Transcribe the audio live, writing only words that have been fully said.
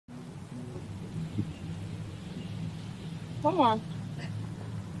Come on.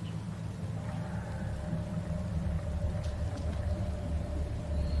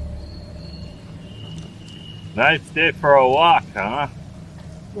 Nice day for a walk, huh?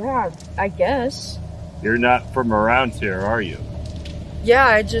 Yeah, I guess. You're not from around here, are you? Yeah,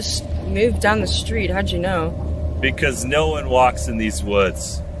 I just moved down the street. How'd you know? Because no one walks in these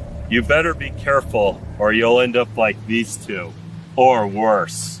woods. You better be careful or you'll end up like these two. Or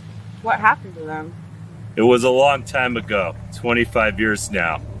worse. What happened to them? It was a long time ago, 25 years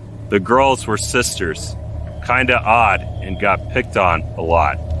now. The girls were sisters. Kinda odd and got picked on a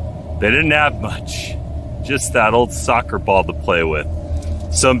lot. They didn't have much. Just that old soccer ball to play with.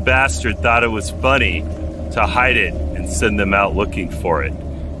 Some bastard thought it was funny to hide it and send them out looking for it.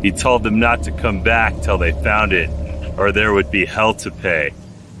 He told them not to come back till they found it, or there would be hell to pay.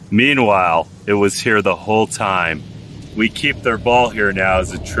 Meanwhile, it was here the whole time. We keep their ball here now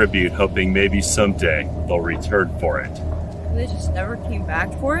as a tribute, hoping maybe someday they'll return for it. They just never came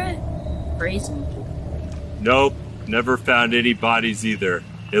back for it? Crazy. Nope, never found any bodies either.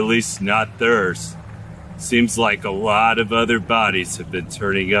 At least not theirs. Seems like a lot of other bodies have been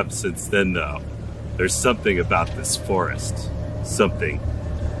turning up since then, though. There's something about this forest. Something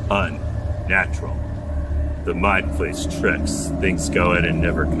unnatural. The mind plays tricks. Things go in and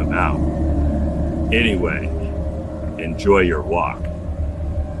never come out. Anyway, enjoy your walk.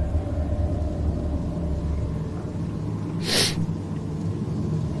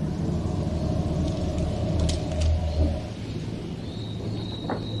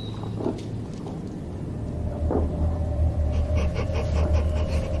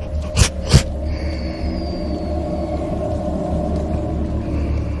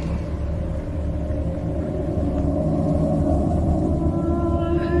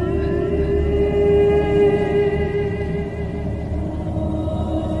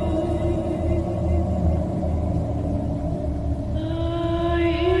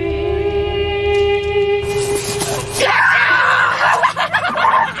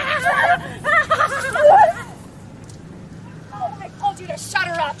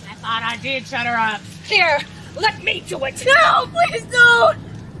 Shut her up. Here, let me do it. No, please don't.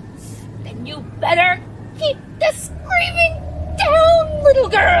 Then you better keep the screaming down, little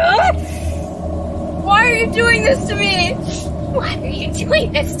girl. Why are you doing this to me? Why are you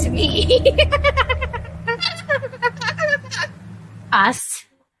doing this to me? Us?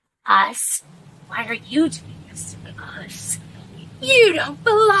 Why are you doing this to us? You don't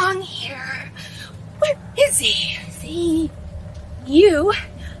belong here. Where is he? See? You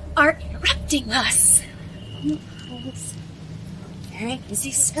are interrupting us. Very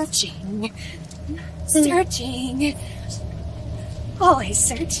busy searching. Searching. Always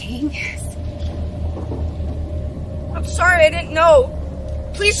searching. I'm sorry, I didn't know.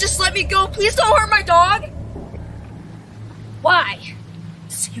 Please just let me go. Please don't hurt my dog. Why?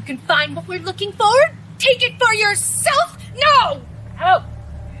 So you can find what we're looking for? Take it for yourself? No! Help.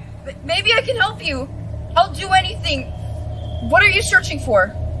 Maybe I can help you. I'll do anything. What are you searching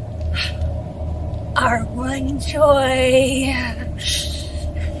for? Our one joy.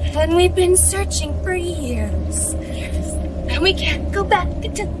 And we've been searching for years. And we can't go back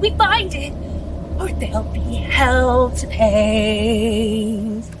until we find it. Or there'll be hell to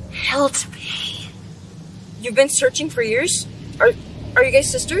pay. Hell to pay. You've been searching for years? Are you guys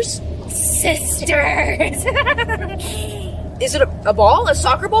sisters? Sisters! Is it a ball? A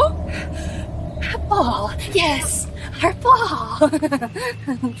soccer ball? A ball, yes. Our ball.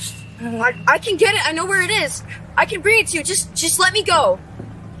 I can get it. I know where it is. I can bring it to you. Just let me go.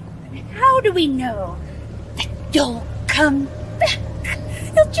 How do we know that you'll come back?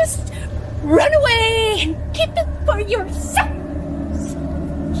 You'll just run away and keep it for yourself.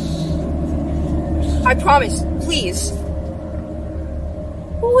 I promise. Please.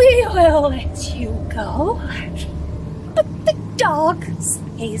 We will let you go. But the dog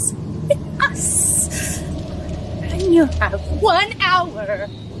stays with us. And you have 1 hour.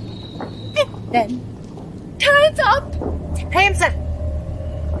 And then time's up. Time's up.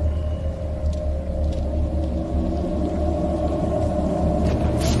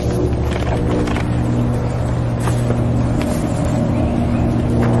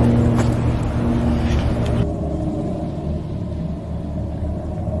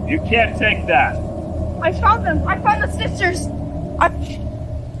 You can't take that. I found them. I found the sisters.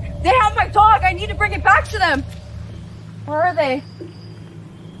 They have my dog. I need to bring it back to them. Where are they?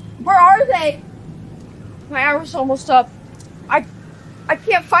 Where are they? My hour's almost up. I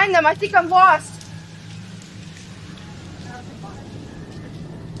can't find them. I think I'm lost.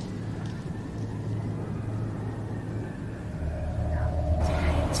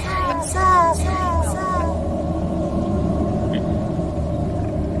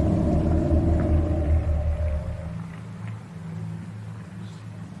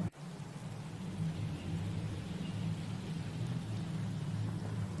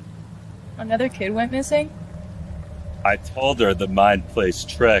 Another kid went missing? I told her the mind plays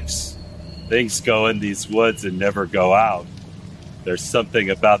tricks. Things go in these woods and never go out. There's something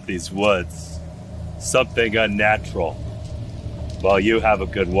about these woods. Something unnatural. Well, you have a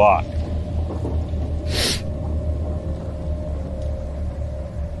good walk.